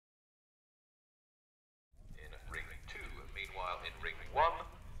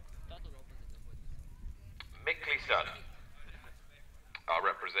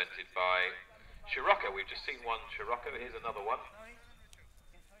one, Scirocco. Here's another one.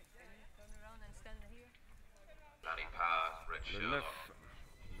 Lanny Power, Red Sherlock.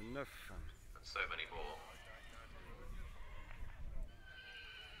 Le 9. And so many more.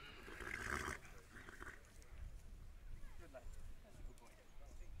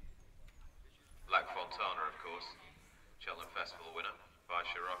 Black Fontana, of course, Cheltenham Festival winner by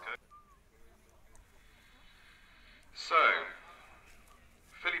Scirocco. So,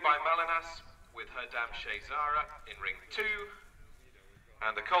 filly by Malinas with her dam Chez Zara in ring 2,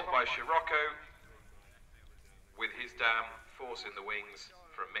 and the colt by Scirocco with his dam Force in the Wings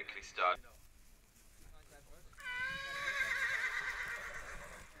from Mickley Stud.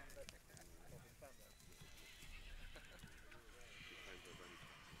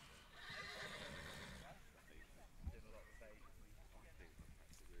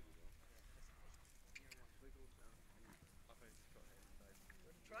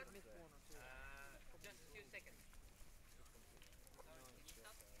 Just a few seconds.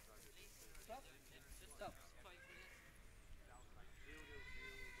 Stop.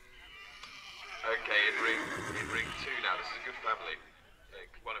 Okay, in ring 2 now. This is a good family.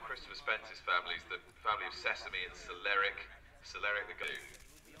 One of Christopher Spence's families, the family of Sesame and Celeric the Goo.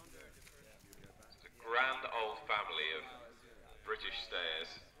 It's a grand old family of British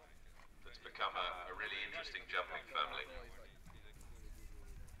stayers that's become a really interesting jumping family.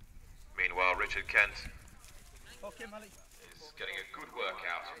 Meanwhile, Richard Kent is getting a good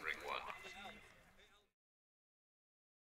workout in ring 1.